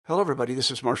Hello, everybody. This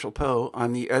is Marshall Poe.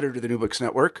 I'm the editor of the New Books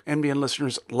Network. NBN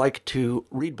listeners like to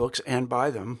read books and buy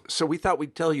them. So we thought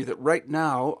we'd tell you that right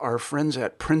now, our friends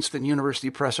at Princeton University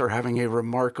Press are having a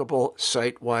remarkable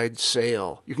site-wide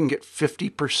sale. You can get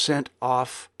 50%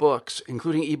 off books,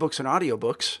 including ebooks and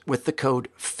audiobooks, with the code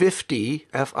 50,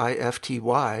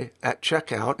 F-I-F-T-Y, at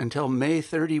checkout until May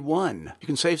 31. You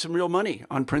can save some real money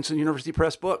on Princeton University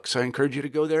Press books. I encourage you to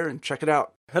go there and check it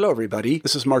out. Hello, everybody.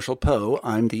 This is Marshall Poe.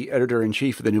 I'm the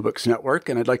editor-in-chief of the New Books Network,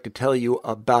 and I'd like to tell you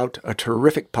about a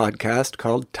terrific podcast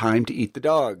called Time to Eat the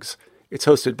Dogs. It's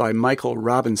hosted by Michael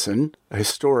Robinson, a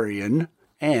historian,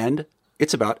 and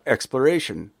it's about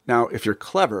exploration. Now, if you're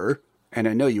clever, and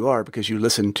I know you are because you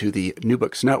listen to the New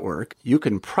Books Network, you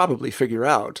can probably figure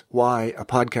out why a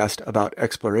podcast about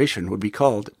exploration would be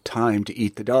called Time to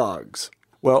Eat the Dogs.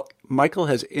 Well, Michael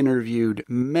has interviewed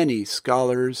many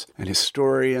scholars and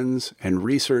historians and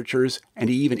researchers,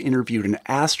 and he even interviewed an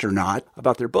astronaut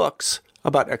about their books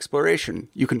about exploration.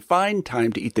 You can find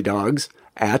Time to Eat the Dogs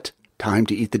at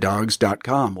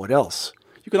timetoeatthedogs.com. What else?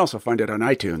 You can also find it on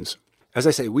iTunes. As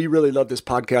I say, we really love this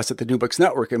podcast at the New Books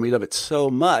Network, and we love it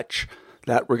so much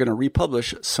that we're going to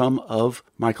republish some of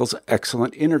Michael's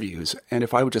excellent interviews. And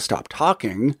if I would just stop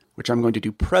talking, which I'm going to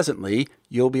do presently,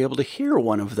 you'll be able to hear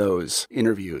one of those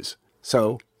interviews.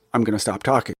 So I'm going to stop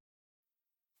talking.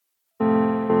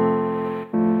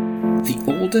 The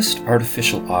oldest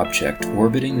artificial object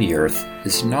orbiting the Earth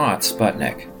is not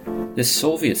Sputnik. This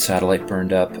Soviet satellite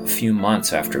burned up a few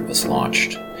months after it was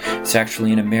launched. It's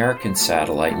actually an American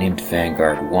satellite named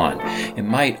Vanguard 1. It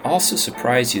might also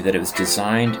surprise you that it was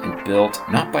designed and built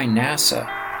not by NASA,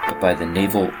 but by the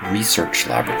Naval Research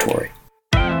Laboratory.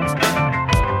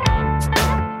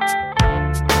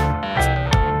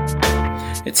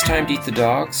 It's time to eat the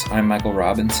dogs. I'm Michael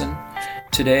Robinson.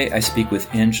 Today I speak with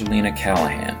Angelina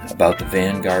Callahan about the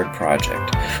Vanguard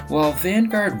project. While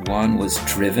Vanguard 1 was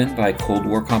driven by Cold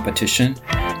War competition,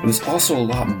 it was also a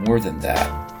lot more than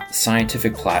that. A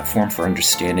scientific platform for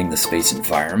understanding the space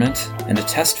environment and a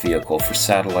test vehicle for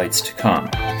satellites to come.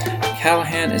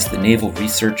 Callahan is the Naval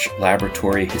Research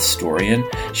Laboratory historian.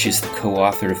 She is the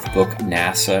co-author of the book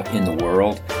NASA in the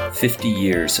World, 50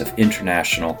 Years of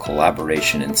International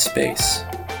Collaboration in Space.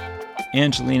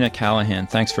 Angelina Callahan,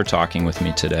 thanks for talking with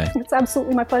me today. It's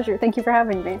absolutely my pleasure. Thank you for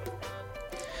having me.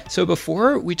 So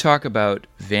before we talk about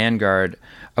Vanguard,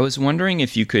 I was wondering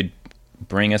if you could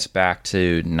bring us back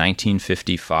to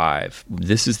 1955.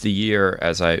 This is the year,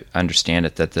 as I understand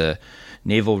it, that the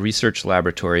Naval Research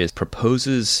Laboratory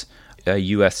proposes a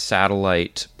U.S.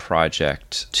 satellite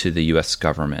project to the U.S.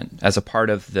 government as a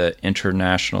part of the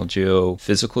International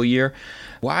Geophysical Year.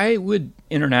 Why would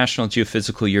International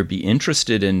Geophysical Year be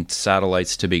interested in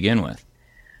satellites to begin with?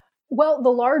 Well, the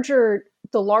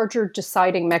larger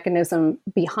deciding mechanism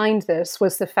behind this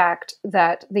was the fact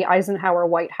that the Eisenhower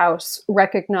White House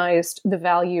recognized the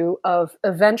value of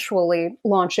eventually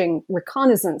launching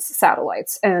reconnaissance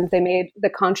satellites, and they made the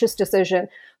conscious decision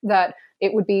that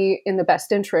it would be in the best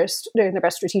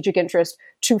strategic interest,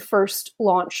 to first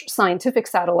launch scientific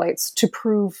satellites to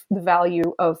prove the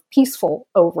value of peaceful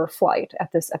overflight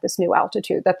at this new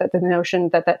altitude. That the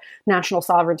notion that national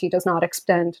sovereignty does not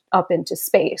extend up into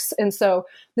space, and so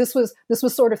this was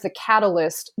sort of the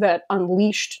catalyst that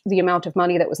unleashed the amount of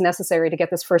money that was necessary to get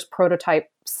this first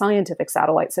prototype scientific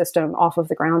satellite system off of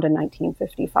the ground in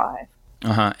 1955.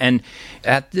 And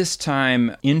at this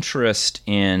time, interest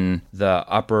in the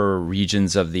upper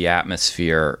regions of the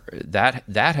atmosphere, that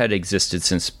had existed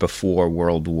since before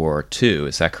World War II.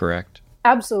 Is that correct?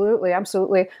 Absolutely.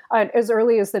 As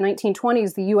early as the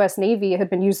 1920s, the U.S. Navy had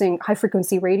been using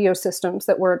high-frequency radio systems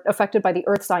that were affected by the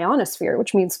Earth's ionosphere,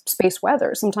 which means space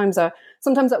weather. Sometimes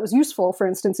that was useful. For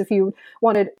instance, if you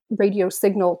wanted radio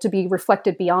signal to be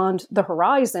reflected beyond the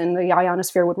horizon, the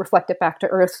ionosphere would reflect it back to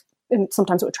Earth. And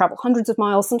sometimes it would travel hundreds of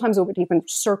miles. Sometimes it would even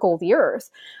circle the Earth.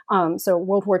 So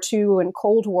World War II and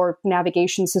Cold War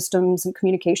navigation systems and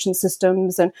communication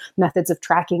systems and methods of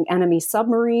tracking enemy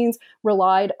submarines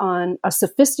relied on a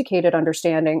sophisticated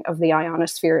understanding of the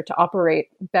ionosphere to operate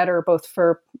better, both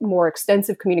for more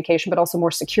extensive communication, but also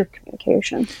more secure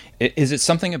communication. Is it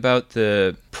something about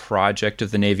the project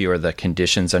of the Navy or the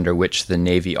conditions under which the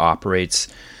Navy operates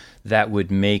that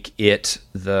would make it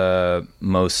the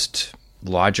most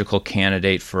logical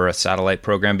candidate for a satellite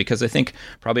program? Because I think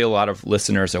probably a lot of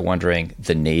listeners are wondering,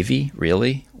 the Navy,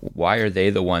 really? Why are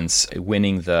they the ones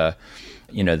winning the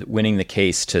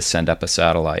case to send up a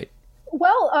satellite?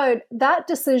 Well, that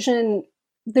decision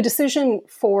the decision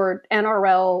for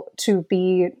NRL to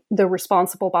be the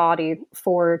responsible body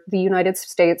for the United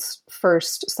States'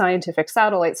 first scientific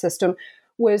satellite system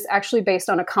was actually based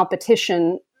on a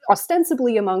competition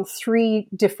ostensibly among 3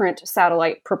 different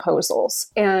satellite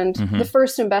proposals. And the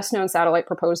first and best known satellite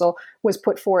proposal was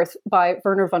put forth by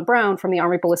Wernher von Braun from the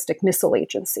Army Ballistic Missile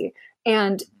Agency.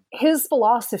 And his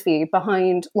philosophy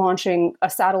behind launching a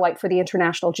satellite for the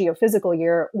International Geophysical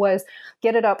Year was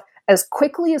get it up as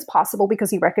quickly as possible,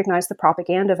 because he recognized the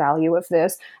propaganda value of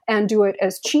this, and do it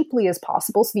as cheaply as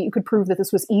possible so that you could prove that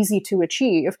this was easy to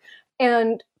achieve.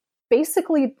 And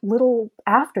basically, little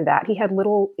after that, he had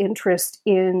little interest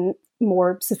in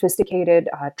more sophisticated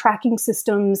tracking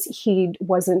systems. He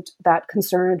wasn't that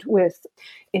concerned with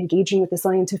engaging with the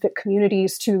scientific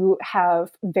communities to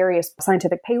have various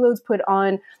scientific payloads put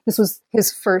on. This was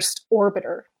his first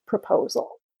orbiter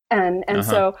proposal. And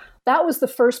so that was the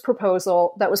first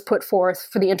proposal that was put forth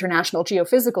for the International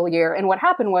Geophysical Year. And what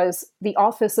happened was the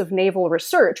Office of Naval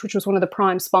Research, which was one of the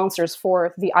prime sponsors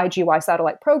for the IGY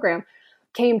satellite program,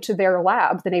 came to their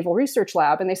lab, the Naval Research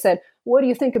Lab, and they said, what do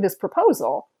you think of this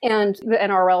proposal? And the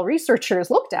NRL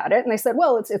researchers looked at it and they said,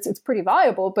 well, it's pretty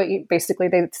viable, but basically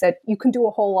they said, you can do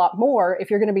a whole lot more if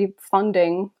you're going to be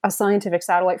funding a scientific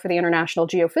satellite for the International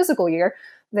Geophysical Year.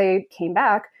 They came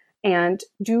back, and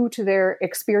due to their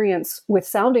experience with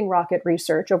sounding rocket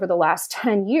research over the last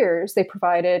 10 years, they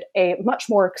provided a much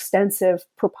more extensive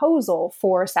proposal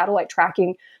for a satellite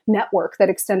tracking network that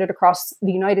extended across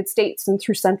the United States and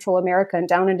through Central America and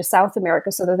down into South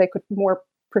America, so that they could more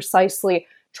precisely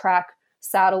track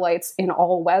satellites in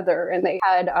all weather. And they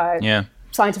had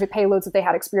scientific payloads that they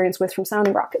had experience with from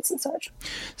sounding rockets and such.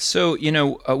 So,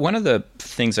 one of the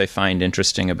things I find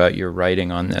interesting about your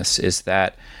writing on this is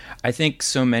that I think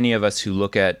so many of us who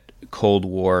look at Cold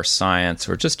War science,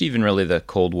 or just even really the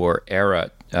Cold War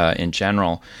era in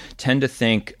general, tend to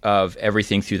think of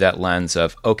everything through that lens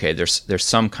of, okay, there's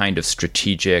some kind of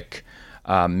strategic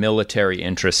military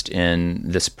interest in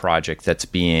this project that's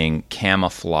being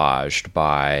camouflaged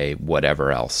by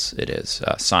whatever else it is,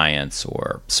 science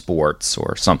or sports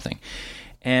or something.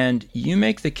 And you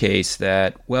make the case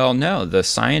that, well, no, the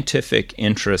scientific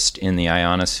interest in the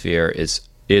ionosphere is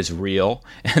real,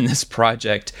 and this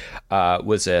project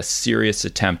was a serious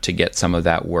attempt to get some of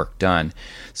that work done.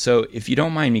 So if you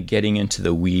don't mind me getting into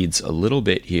the weeds a little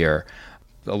bit here,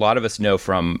 a lot of us know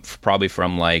probably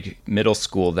from like middle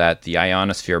school that the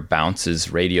ionosphere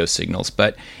bounces radio signals,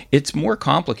 but it's more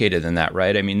complicated than that,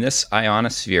 right? I mean, this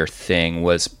ionosphere thing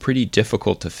was pretty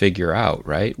difficult to figure out,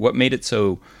 right? What made it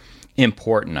so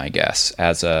important, I guess,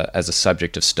 as a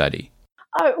subject of study?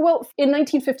 Well, in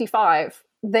 1955,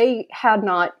 they had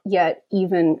not yet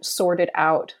even sorted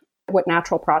out what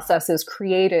natural processes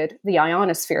created the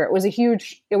ionosphere. It was a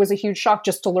huge shock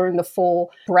just to learn the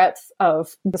full breadth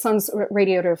of the sun's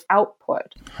radiative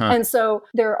output. And so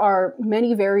there are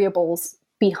many variables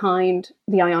behind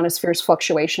the ionosphere's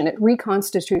fluctuation. It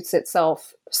reconstitutes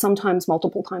itself sometimes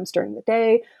multiple times during the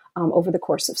day, over the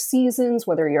course of seasons,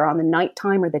 whether you're on the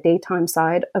nighttime or the daytime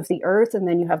side of the Earth. And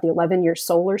then you have the 11-year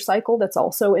solar cycle that's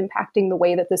also impacting the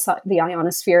way that the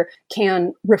ionosphere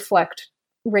can reflect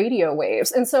radio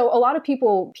waves. And so a lot of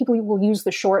people will use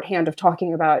the shorthand of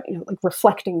talking about, like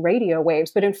reflecting radio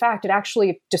waves, but in fact, it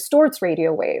actually distorts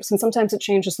radio waves. And sometimes it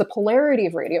changes the polarity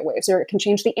of radio waves, or it can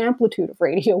change the amplitude of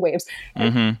radio waves.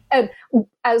 And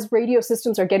as radio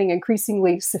systems are getting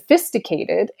increasingly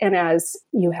sophisticated, and as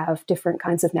you have different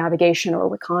kinds of navigation or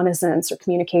reconnaissance or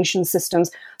communication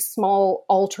systems, small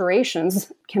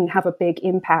alterations can have a big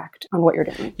impact on what you're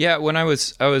doing. Yeah, when I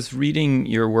was reading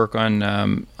your work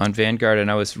on Vanguard,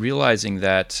 and I was realizing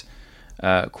that,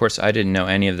 of course, I didn't know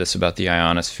any of this about the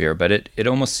ionosphere, but it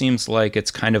almost seems like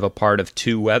it's kind of a part of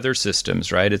two weather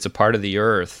systems, right? It's a part of the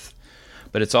Earth,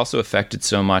 but it's also affected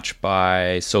so much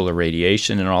by solar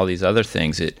radiation and all these other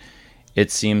things.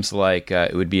 It seems like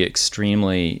it would be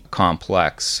extremely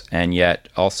complex, and yet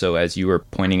also, as you were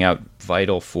pointing out,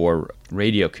 vital for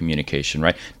radio communication,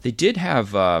 right? They did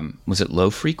have, was it low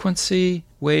frequency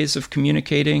ways of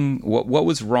communicating? What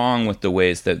was wrong with the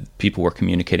ways that people were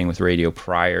communicating with radio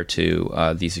prior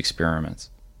to these experiments?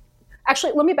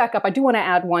 Actually, let me back up. I do want to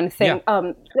add one thing.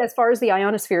 Yeah. As far as the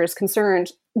ionosphere is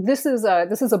concerned, this is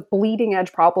a bleeding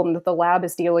edge problem that the lab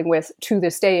is dealing with to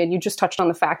this day. And you just touched on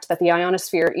the fact that the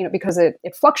ionosphere, because it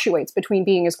fluctuates between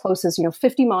being as close as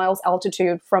 50 miles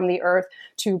altitude from the Earth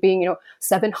to being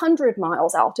 700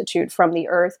 miles altitude from the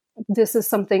Earth. This is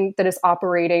something that is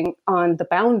operating on the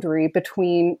boundary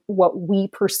between what we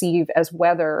perceive as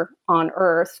weather on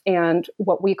Earth and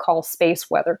what we call space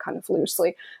weather, kind of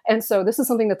loosely. And so this is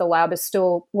something that the lab is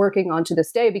still working on to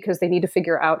this day, because they need to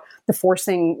figure out the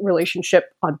forcing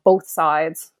relationship on both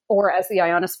sides, or as the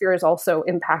ionosphere is also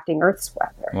impacting Earth's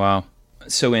weather. Wow.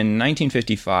 So in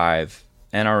 1955,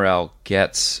 NRL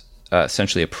gets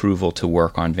essentially approval to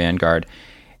work on Vanguard.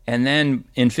 And then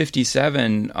in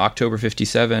 57, October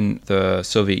 57, the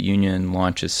Soviet Union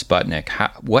launches Sputnik.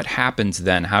 What happens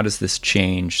then? How does this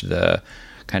change the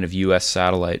kind of U.S.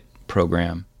 satellite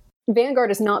program?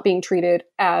 Vanguard is not being treated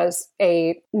as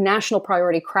a national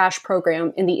priority crash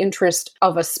program in the interest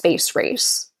of a space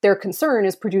race. Their concern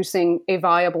is producing a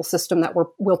viable system that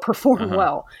will perform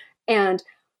well. And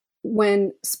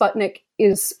when Sputnik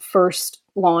is first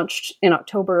launched in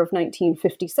October of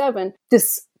 1957,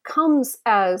 this comes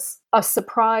as a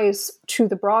surprise to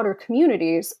the broader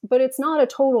communities, but it's not a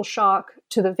total shock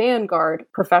to the Vanguard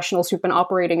professionals who've been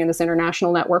operating in this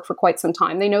international network for quite some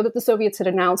time. They know that the Soviets had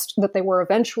announced that they were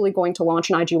eventually going to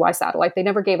launch an IGY satellite. They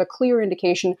never gave a clear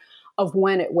indication of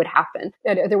when it would happen.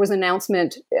 There was an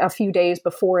announcement a few days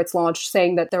before its launch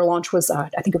saying that their launch was, I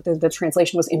think the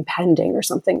translation was impending or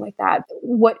something like that.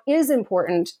 What is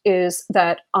important is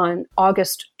that on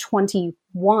August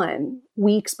 21,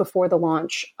 weeks before the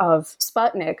launch of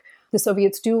Sputnik, the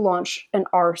Soviets do launch an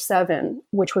R-7,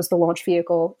 which was the launch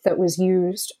vehicle that was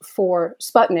used for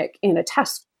Sputnik in a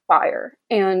test fire.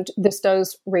 And this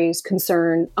does raise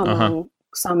concern among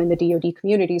some in the DoD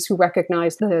communities who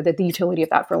recognize the utility of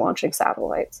that for launching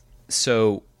satellites.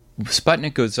 So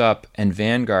Sputnik goes up, and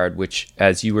Vanguard, which,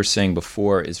 as you were saying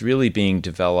before, is really being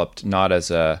developed not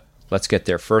as a let's get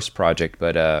their first project,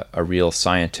 but a real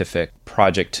scientific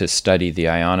project to study the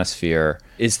ionosphere.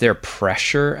 Is there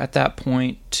pressure at that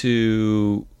point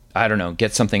to, I don't know,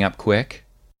 get something up quick?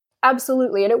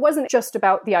 Absolutely. And it wasn't just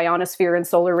about the ionosphere and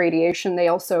solar radiation. They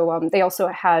also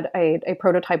had a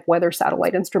prototype weather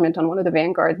satellite instrument on one of the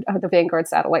Vanguard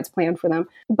satellites planned for them.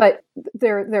 But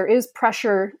there is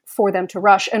pressure for them to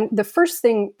rush. And the first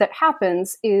thing that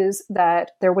happens is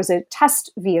that there was a test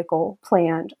vehicle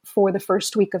planned for the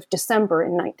first week of December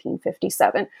in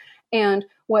 1957. And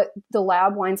what the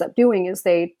lab winds up doing is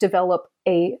they develop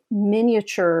a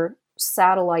miniature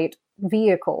satellite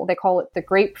vehicle. They call it the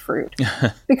Grapefruit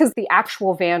because the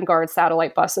actual Vanguard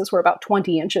satellite buses were about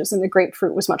 20 inches and the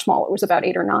Grapefruit was much smaller. It was about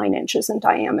 8 or 9 inches in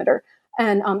diameter.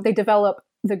 And they develop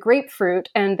the Grapefruit,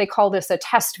 and they call this a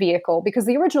test vehicle because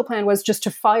the original plan was just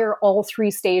to fire all 3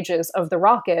 stages of the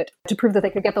rocket to prove that they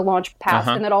could get the launch path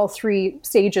and that all 3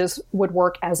 stages would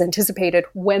work as anticipated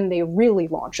when they really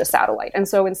launch a satellite. And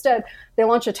so instead, they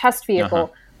launch a test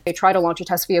vehicle. They try to launch a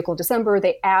test vehicle in December.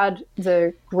 They add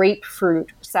the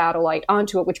Grapefruit satellite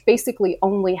onto it, which basically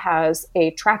only has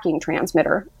a tracking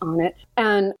transmitter on it.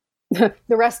 And the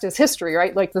rest is history,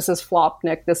 right? Like, this is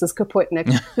Flopnik, this is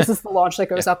Kaputnik, this is the launch that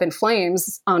goes up in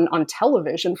flames on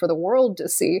television for the world to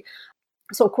see.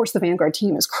 So, of course, the Vanguard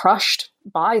team is crushed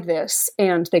by this,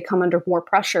 and they come under more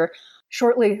pressure.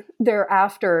 Shortly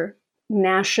thereafter,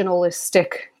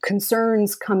 nationalistic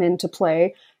concerns come into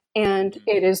play, and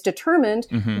it is determined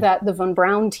that the von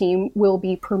Braun team will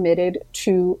be permitted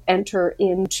to enter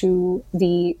into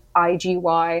the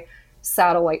IGY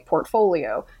satellite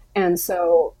portfolio. And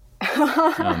so, they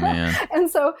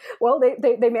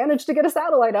managed to get a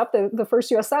satellite up, the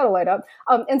first U.S. satellite up.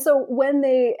 And so when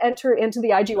they enter into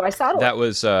the IGY satellite... That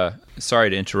was,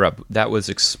 sorry to interrupt, that was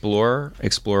Explorer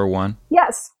 1?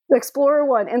 Yes, Explorer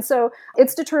 1. And so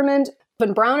it's determined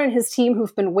von Braun and his team,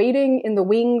 who've been waiting in the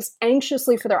wings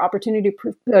anxiously for their opportunity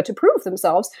to prove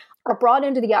themselves, are brought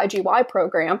into the IGY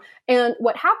program. And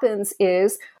what happens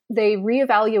is they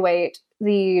reevaluate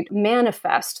the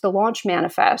manifest, the launch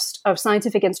manifest of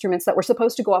scientific instruments that were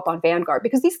supposed to go up on Vanguard,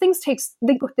 because these things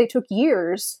they took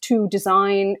years to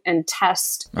design and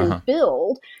test and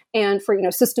build, and for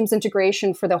systems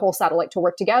integration for the whole satellite to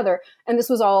work together. And this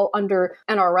was all under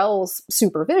NRL's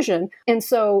supervision. And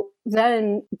so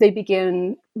then they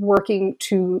begin working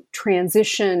to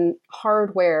transition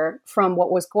hardware from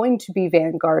what was going to be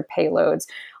Vanguard payloads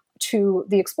to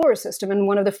the Explorer system. And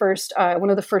one of the first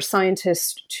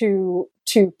scientists to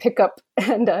pick up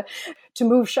and to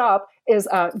move shop is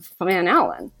Van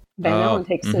Allen. Van Allen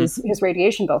takes his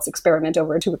radiation belts experiment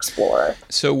over to Explorer.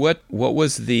 So what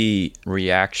was the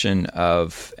reaction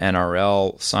of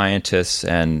NRL scientists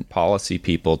and policy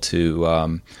people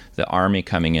to the Army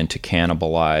coming in to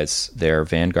cannibalize their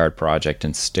Vanguard project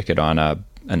and stick it on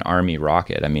an Army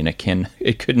rocket? I mean, they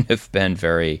couldn't have been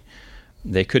very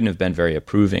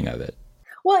approving of it.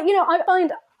 Well,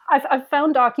 I've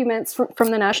found documents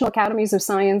from the National Academies of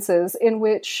Sciences in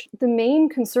which the main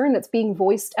concern that's being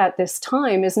voiced at this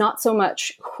time is not so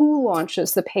much who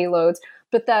launches the payloads,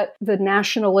 but that the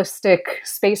nationalistic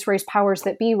space race powers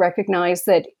that be recognize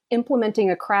that implementing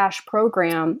a crash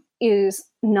program is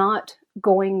not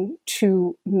going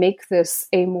to make this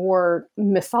a more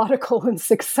methodical and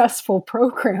successful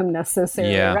program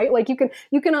necessarily, right? Like you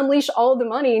can unleash all the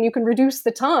money and you can reduce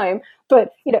the time,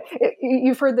 but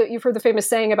you've heard the famous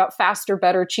saying about faster,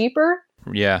 better, cheaper.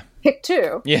 Yeah. Pick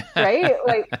two. Yeah.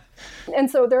 Right.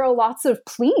 And so there are lots of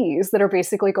pleas that are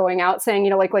basically going out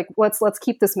saying, let's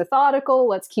keep this methodical,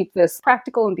 let's keep this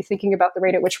practical, and be thinking about the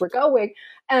rate at which we're going.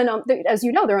 And as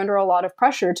you know, they're under a lot of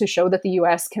pressure to show that the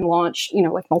U.S. can launch,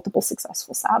 multiple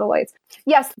successful satellites.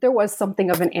 Yes, there was something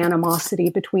of an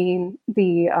animosity between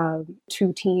the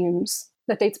two teams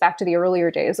that dates back to the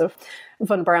earlier days of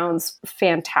von Braun's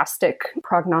fantastic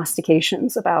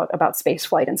prognostications about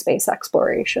spaceflight and space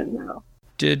exploration.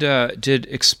 Did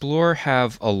Explorer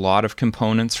have a lot of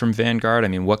components from Vanguard? I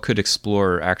mean, what could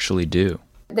Explorer actually do?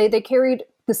 They carried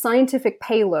the scientific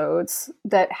payloads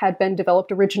that had been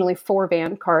developed originally for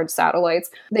Vanguard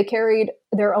satellites. They carried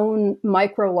their own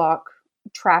microlock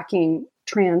tracking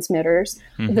transmitters,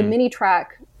 the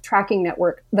mini-track tracking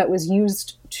network that was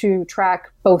used to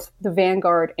track both the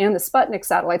Vanguard and the Sputnik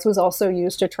satellites was also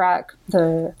used to track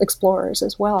the Explorers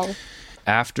as well.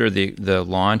 After the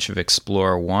launch of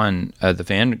Explorer 1, the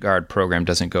Vanguard program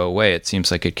doesn't go away. It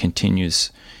seems like it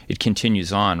continues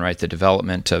on, right? The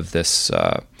development of this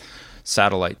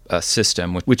satellite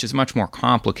system, which is much more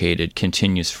complicated,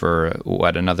 continues for,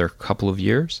 another couple of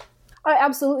years?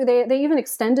 Absolutely. They even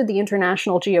extended the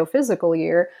International Geophysical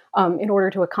Year in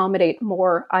order to accommodate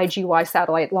more IGY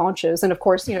satellite launches. And of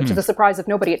course, to the surprise of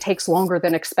nobody, it takes longer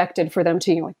than expected for them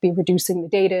to be reducing the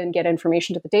data and get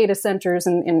information to the data centers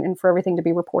and for everything to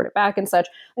be reported back and such.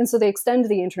 And so they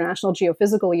extended the International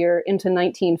Geophysical Year into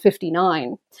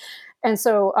 1959. And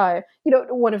so,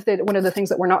 one of the things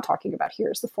that we're not talking about here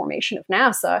is the formation of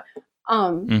NASA.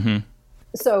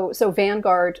 So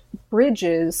Vanguard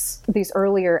bridges these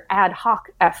earlier ad hoc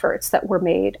efforts that were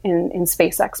made in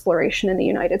space exploration in the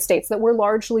United States that were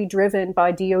largely driven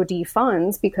by DoD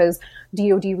funds, because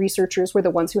DoD researchers were the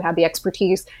ones who had the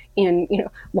expertise in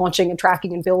launching and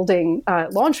tracking and building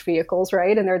launch vehicles,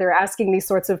 right? And they're asking these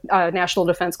sorts of national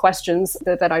defense questions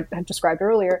that I had described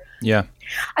earlier. Yeah,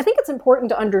 I think it's important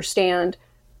to understand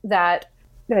that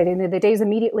in the days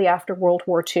immediately after World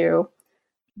War II,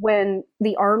 when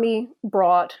the Army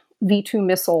brought V-2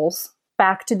 missiles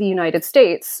back to the United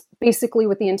States, basically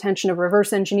with the intention of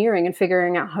reverse engineering and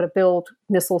figuring out how to build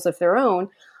missiles of their own,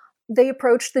 they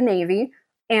approached the Navy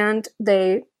and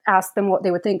they asked them what they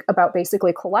would think about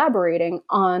basically collaborating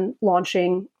on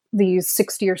launching these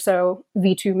 60 or so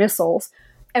V-2 missiles.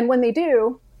 And when they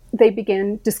do, they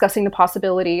begin discussing the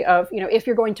possibility of, if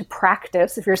you're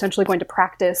essentially going to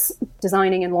practice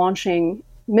designing and launching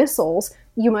missiles,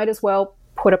 you might as well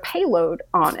put a payload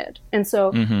on it. And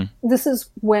so this is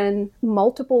when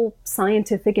multiple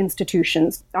scientific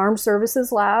institutions,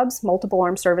 multiple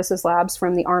armed services labs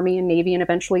from the Army and Navy and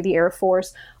eventually the Air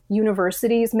Force,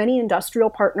 universities, many industrial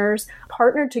partners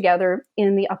partnered together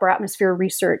in the Upper Atmosphere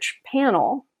Research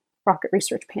Panel, Rocket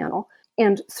Research Panel.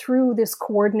 And through this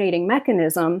coordinating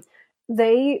mechanism,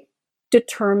 they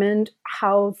determined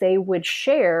how they would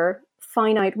share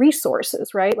finite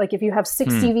resources, right? Like if you have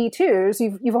 60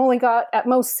 V2s, you've only got at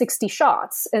most 60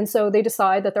 shots. And so they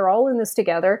decide that they're all in this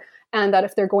together, and that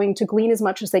if they're going to glean as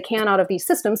much as they can out of these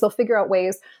systems, they'll figure out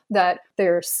ways that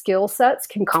their skill sets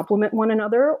can complement one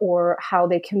another, or how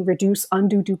they can reduce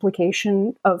undue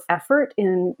duplication of effort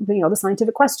in the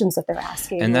scientific questions that they're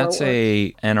asking. And that's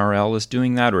NRL is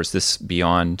doing that, or is this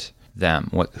beyond them?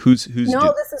 Who's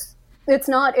It's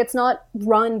not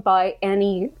run by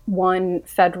any one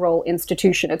federal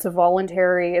institution. It's a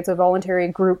voluntary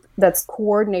group that's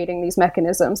coordinating these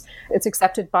mechanisms. It's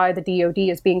accepted by the DoD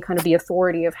as being kind of the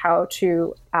authority of how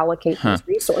to allocate these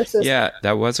resources. Yeah,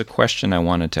 that was a question I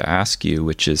wanted to ask you,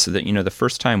 which is that, the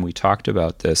first time we talked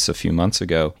about this a few months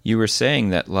ago, you were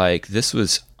saying that this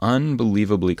was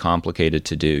unbelievably complicated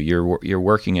to do. You're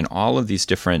working in all of these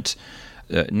different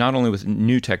not only with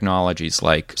new technologies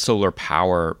like solar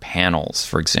power panels,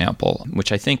 for example, which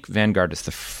I think Vanguard is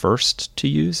the first to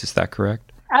use. Is that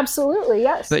correct? Absolutely,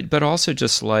 yes. But also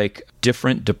just like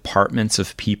different departments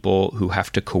of people who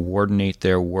have to coordinate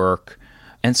their work.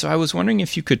 And so I was wondering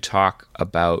if you could talk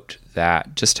about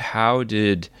that. Just how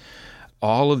did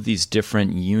all of these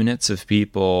different units of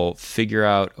people figure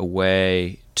out a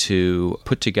way to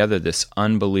put together this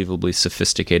unbelievably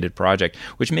sophisticated project,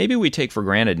 which maybe we take for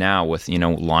granted now with,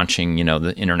 launching,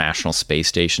 the International Space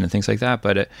Station and things like that.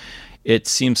 But it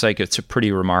seems like it's a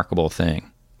pretty remarkable thing.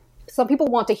 some people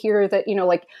want to hear that,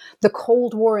 like the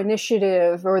Cold War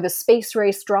initiative or the space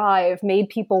race drive made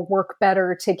people work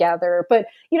better together. But,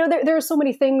 there are so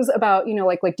many things about,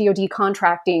 like DoD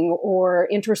contracting or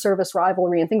inter-service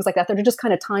rivalry and things like that are just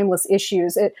kind of timeless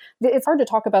issues. It's hard to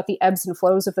talk about the ebbs and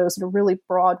flows of those in a really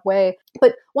broad way.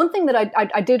 But one thing that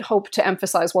I did hope to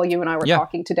emphasize while you and I were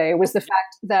talking today was the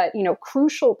fact that,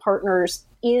 crucial partners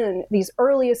in these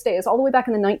earliest days, all the way back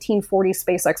in the 1940s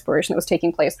space exploration that was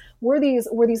taking place, were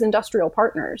these industrial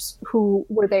partners who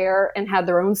were there and had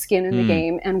their own skin in the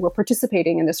game and were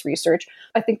participating in this research.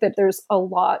 I think that there's a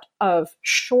lot of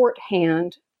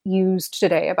shorthand used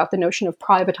today about the notion of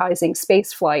privatizing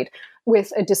spaceflight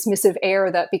with a dismissive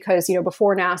air that because,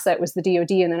 before NASA, it was the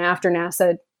DoD, and then after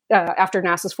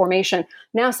NASA's formation,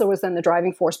 NASA was then the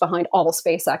driving force behind all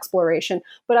space exploration.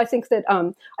 But I think that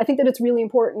it's really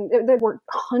important. There were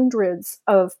hundreds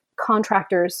of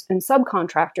contractors and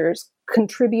subcontractors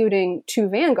contributing to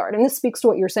Vanguard. And this speaks to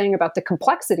what you're saying about the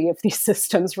complexity of these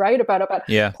systems, right? About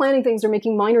planning things or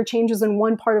making minor changes in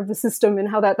one part of the system and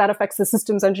how that affects the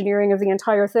systems engineering of the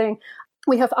entire thing.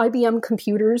 We have IBM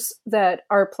computers that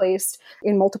are placed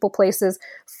in multiple places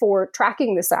for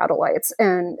tracking the satellites.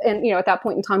 And at that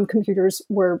point in time, computers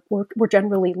were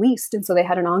generally leased. And so they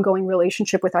had an ongoing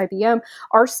relationship with IBM.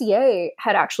 RCA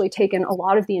had actually taken a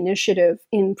lot of the initiative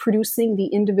in producing the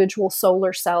individual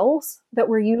solar cells that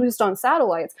were used on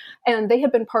satellites. And they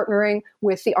had been partnering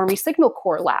with the Army Signal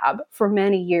Corps lab for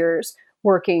many years,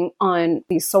 working on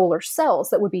these solar cells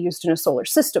that would be used in a solar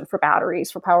system for batteries,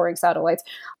 for powering satellites.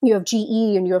 You have GE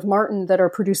and you have Martin that are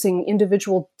producing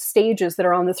individual stages that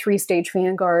are on the 3-stage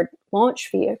Vanguard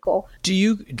launch vehicle. Do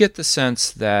you get the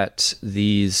sense that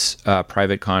these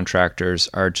private contractors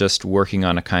are just working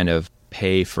on a kind of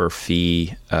pay for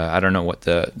fee? I don't know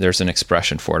there's an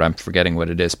expression for it. I'm forgetting what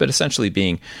it is, but essentially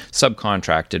being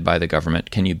subcontracted by the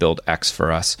government. Can you build X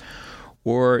for us?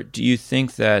 Or do you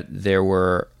think that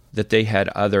they had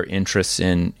other interests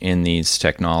in these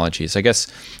technologies? I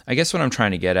guess what I'm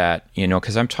trying to get at,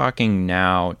 because I'm talking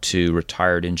now to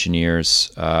retired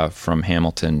engineers from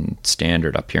Hamilton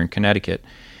Standard up here in Connecticut,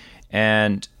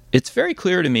 and it's very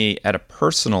clear to me at a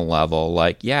personal level,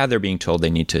 they're being told they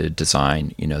need to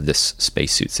design, this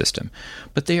spacesuit system,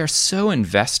 but they are so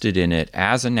invested in it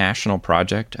as a national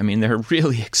project. I mean, they're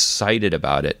really excited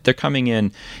about it. They're coming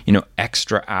in,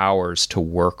 extra hours to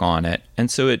work on it, and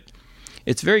so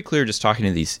it's very clear just talking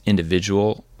to these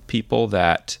individual people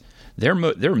that there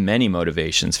are many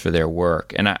motivations for their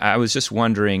work. And I was just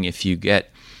wondering if you get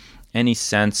any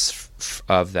sense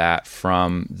of that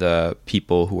from the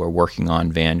people who are working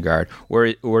on Vanguard,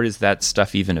 or is that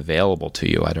stuff even available to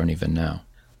you? I don't even know.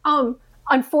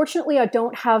 Unfortunately, I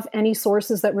don't have any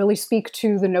sources that really speak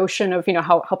to the notion of,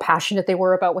 how passionate they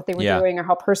were about what they were doing or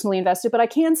how personally invested. But I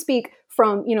can speak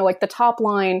from, the top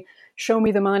line, show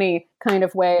me the money kind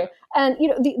of way. And,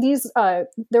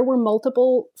 there were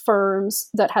multiple firms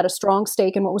that had a strong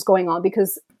stake in what was going on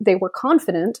because they were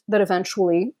confident that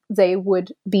eventually they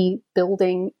would be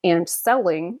building and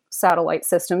selling satellite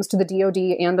systems to the DoD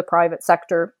and the private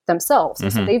sector themselves.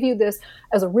 And so they viewed this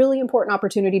as a really important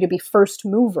opportunity to be first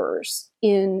movers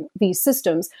in these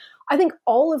systems. I think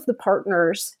all of the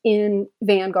partners in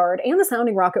Vanguard and the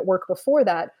Sounding Rocket work before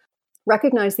that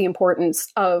recognize the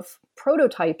importance of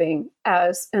prototyping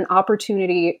as an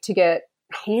opportunity to get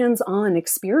hands-on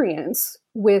experience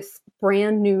with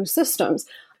brand new systems.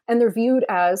 And they're viewed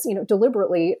as,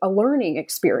 deliberately a learning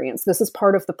experience. This is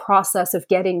part of the process of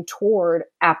getting toward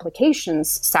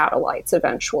applications satellites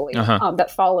eventually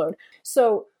that followed.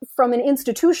 So from an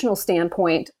institutional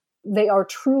standpoint, they are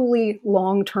truly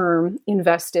long-term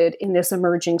invested in this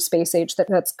emerging space age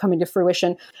that's coming to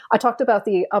fruition. I talked about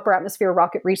the Upper Atmosphere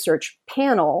Rocket Research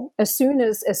Panel. As soon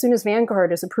as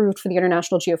Vanguard is approved for the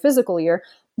International Geophysical Year,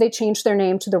 they changed their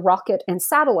name to the Rocket and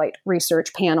Satellite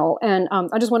Research Panel. And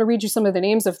I just want to read you some of the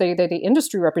names of the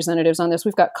industry representatives on this.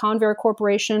 We've got Convair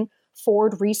Corporation,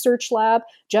 Ford Research Lab,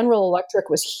 General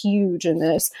Electric was huge in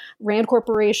this, Rand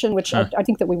Corporation, which I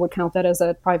think that we would count that as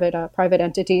a private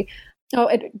entity.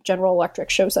 General Electric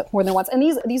shows up more than once, and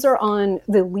these are on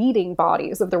the leading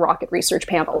bodies of the rocket research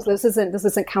panels. This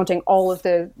isn't counting all of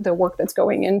the work that's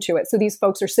going into it. So these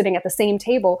folks are sitting at the same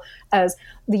table as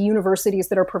the universities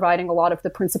that are providing a lot of the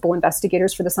principal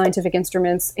investigators for the scientific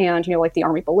instruments, and like the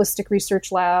Army Ballistic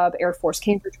Research Lab, Air Force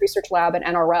Cambridge Research Lab, and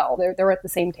NRL. They're at the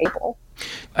same table.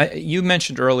 You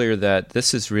mentioned earlier that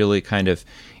this is really kind of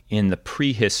in the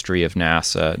prehistory of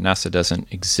NASA. NASA doesn't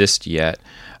exist yet,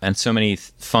 and so many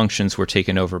functions were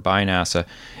taken over by NASA.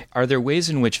 Are there ways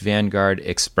in which Vanguard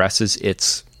expresses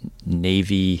its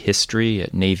Navy history,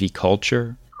 Navy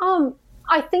culture?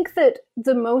 I think that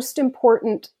the most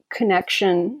important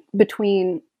connection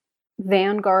between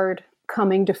Vanguard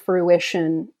coming to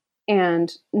fruition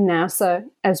and NASA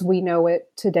as we know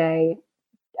it today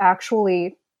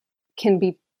actually can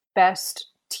be best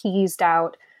teased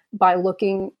out by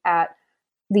looking at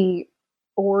the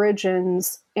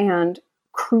origins and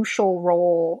crucial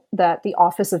role that the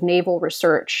Office of Naval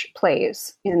Research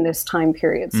plays in this time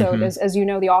period. So as you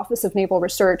know, the Office of Naval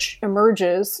Research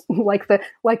emerges like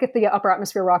at the Upper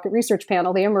Atmosphere Rocket Research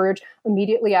Panel, they emerge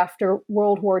immediately after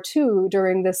World War II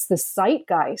during this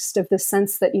zeitgeist of this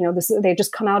sense that, they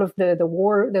just come out of the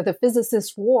war, the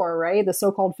physicist war, right? The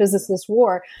so-called physicist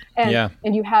war. And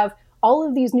you have all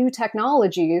of these new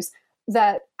technologies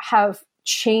that have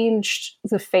changed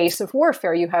the face of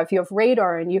warfare. You have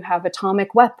radar and you have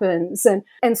atomic weapons.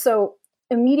 And so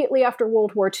immediately after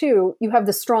World War II, you have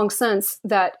the strong sense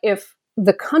that if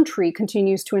the country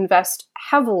continues to invest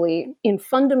heavily in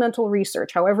fundamental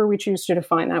research, however we choose to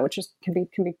define that, which can be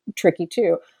tricky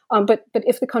too. But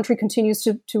if the country continues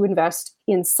to invest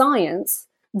in science,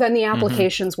 then the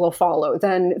applications will follow.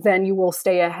 Then you will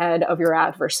stay ahead of your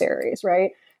adversaries, right?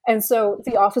 And so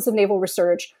the Office of Naval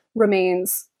Research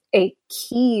remains a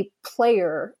key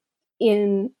player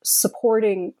in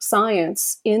supporting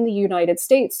science in the United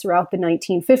States throughout the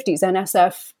 1950s.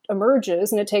 NSF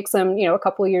emerges, and it takes them, a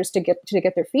couple of years to get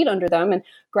their feet under them, and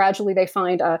gradually they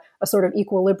find a sort of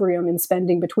equilibrium in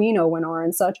spending between ONR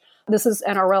and such. This is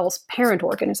NRL's parent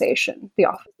organization, the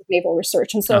Office of Naval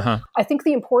Research. And so I think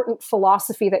the important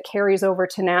philosophy that carries over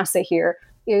to NASA here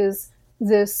is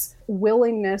this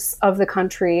willingness of the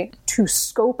country to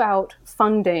scope out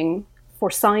funding for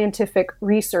scientific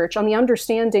research on the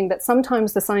understanding that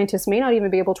sometimes the scientists may not even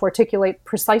be able to articulate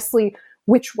precisely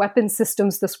which weapon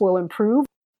systems this will improve.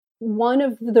 One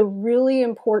of the really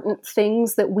important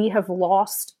things that we have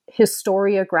lost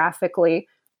historiographically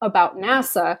about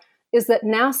NASA is that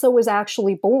NASA was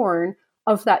actually born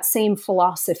of that same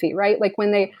philosophy, right? Like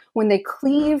when they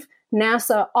cleave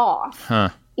NASA off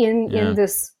in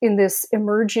this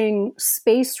emerging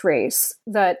space race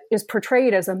that is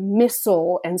portrayed as a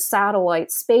missile and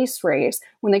satellite space race,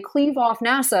 when they cleave off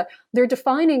NASA, they're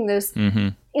defining this.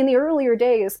 In the earlier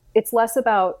days, it's less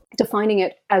about defining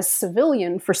it as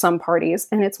civilian for some parties,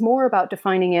 and it's more about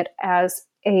defining it as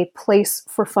a place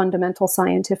for fundamental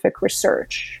scientific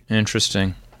research.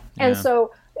 Interesting. Yeah. And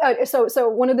so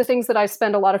one of the things that I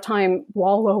spend a lot of time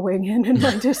wallowing in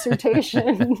my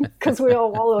dissertation, because we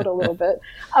all wallowed a little bit,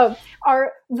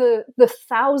 are the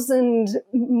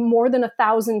more than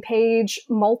 1,000-page,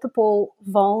 multiple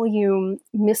volume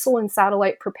missile and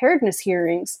satellite preparedness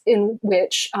hearings in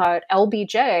which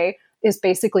LBJ is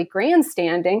basically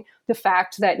grandstanding the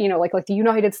fact that, like the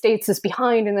United States is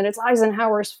behind and that it's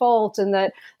Eisenhower's fault and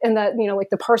that, like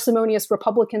the parsimonious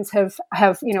Republicans have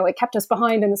kept us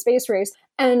behind in the space race.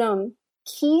 And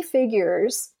key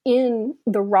figures in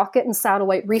the Rocket and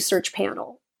Satellite Research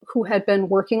Panel who had been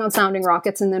working on sounding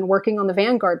rockets and then working on the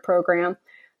Vanguard program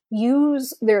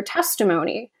use their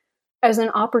testimony as an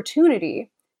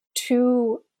opportunity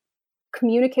to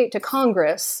communicate to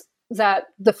Congress that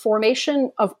the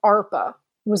formation of ARPA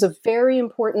was a very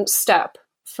important step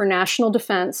for national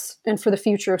defense and for the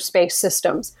future of space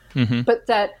systems, but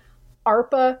that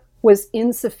ARPA was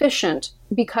insufficient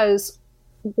because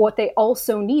what they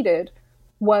also needed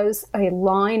was a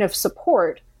line of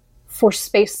support for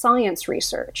space science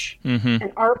research.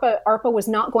 And ARPA was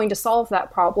not going to solve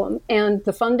that problem. And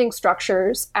the funding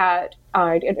structures at,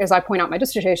 as I point out in my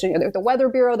dissertation, the Weather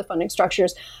Bureau, the funding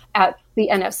structures at the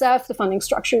NSF, the funding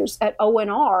structures at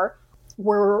ONR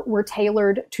were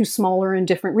tailored to smaller and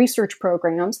different research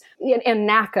programs. And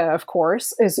NACA, of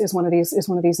course, is one of these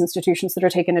institutions that are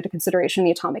taken into consideration.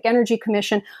 The Atomic Energy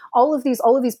Commission, all of these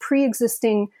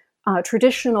pre-existing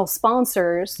traditional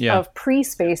sponsors of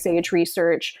pre-space age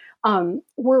research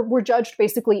were judged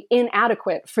basically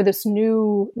inadequate for this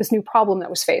new problem that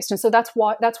was faced. And so that's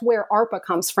where ARPA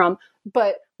comes from.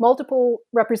 But multiple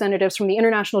representatives from the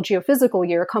International Geophysical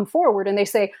Year come forward and they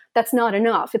say, that's not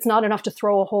enough. It's not enough to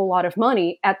throw a whole lot of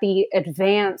money at the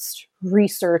advanced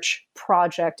research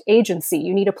project agency.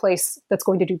 You need a place that's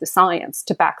going to do the science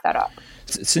to back that up.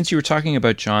 Since you were talking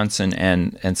about Johnson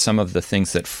and some of the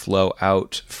things that flow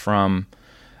out from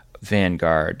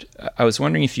Vanguard, I was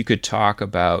wondering if you could talk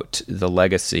about the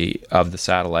legacy of the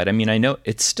satellite. I mean, I know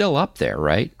it's still up there,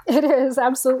 right? It is,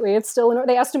 absolutely. It's still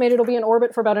they estimate it'll be in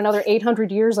orbit for about another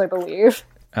 800 years, I believe.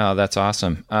 Oh, that's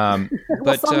awesome.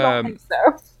 But some don't think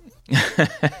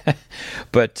so.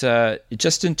 But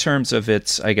just in terms of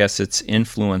its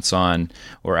influence on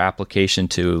or application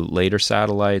to later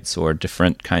satellites or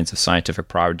different kinds of scientific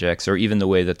projects, or even the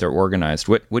way that they're organized,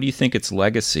 what do you think its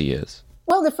legacy is?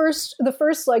 Well, the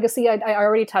first legacy I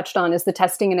already touched on is the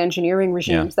testing and engineering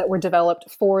regimes that were developed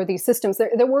for these systems.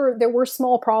 There were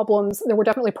small problems. There were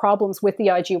definitely problems with the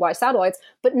IGY satellites,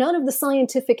 but none of the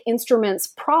scientific instruments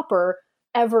proper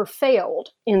ever failed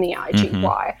in the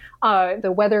IGY.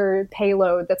 The weather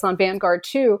payload that's on Vanguard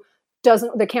 2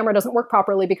 the camera doesn't work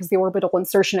properly because the orbital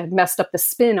insertion had messed up the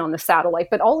spin on the satellite,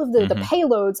 but all of the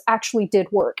payloads actually did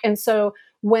work. And so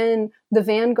when the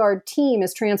Vanguard team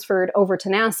is transferred over to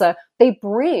NASA, they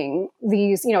bring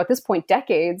these, at this point,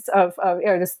 decades of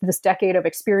this decade of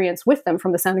experience with them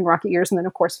from the Sounding Rocket years, and then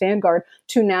of course Vanguard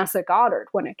to NASA Goddard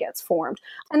when it gets formed.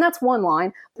 And that's one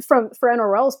line. For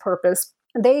NRL's purpose,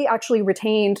 they actually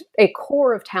retained a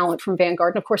core of talent from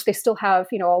Vanguard. And of course, they still have,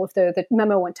 all of the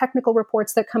memo and technical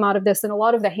reports that come out of this and a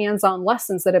lot of the hands-on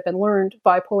lessons that have been learned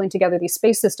by pulling together these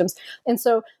space systems. And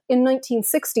so in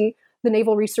 1960, the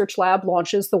Naval Research Lab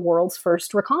launches the world's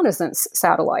first reconnaissance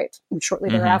satellite. And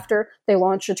shortly thereafter, they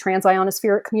launch a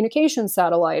trans-ionospheric communications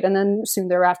satellite. And then soon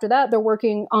thereafter that, they're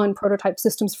working on prototype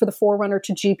systems for the forerunner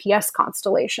to GPS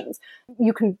constellations.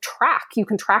 You can track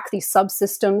these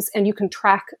subsystems, and you can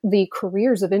track the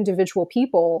careers of individual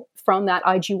people from that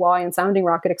IGY and Sounding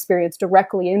Rocket experience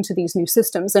directly into these new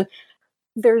systems. And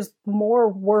there's more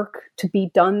work to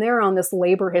be done there on this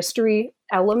labor history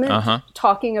element,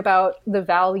 talking about the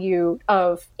value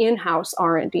of in-house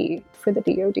R&D for the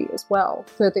DoD as well.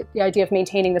 So the idea of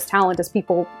maintaining this talent as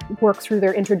people work through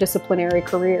their interdisciplinary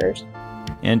careers.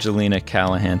 Angelina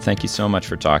Callahan, thank you so much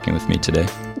for talking with me today.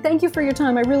 Thank you for your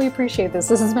time. I really appreciate this.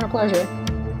 This has been a pleasure.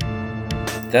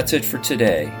 That's it for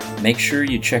today. Make sure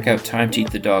you check out Time to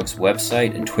Eat the Dog's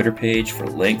website and Twitter page for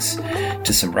links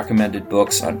to some recommended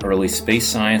books on early space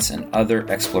science and other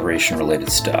exploration-related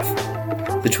stuff.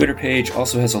 The Twitter page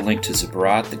also has a link to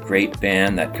Zabrat, the great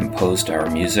band that composed our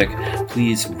music.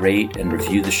 Please rate and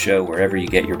review the show wherever you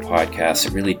get your podcasts.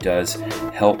 It really does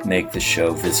help make the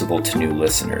show visible to new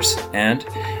listeners. And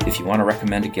if you want to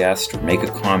recommend a guest or make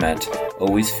a comment,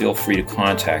 always feel free to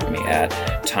contact me at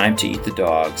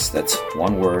timetoeatthedogs, that's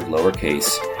one word,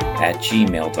 lowercase,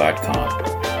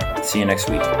 @gmail.com. See you next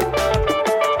week.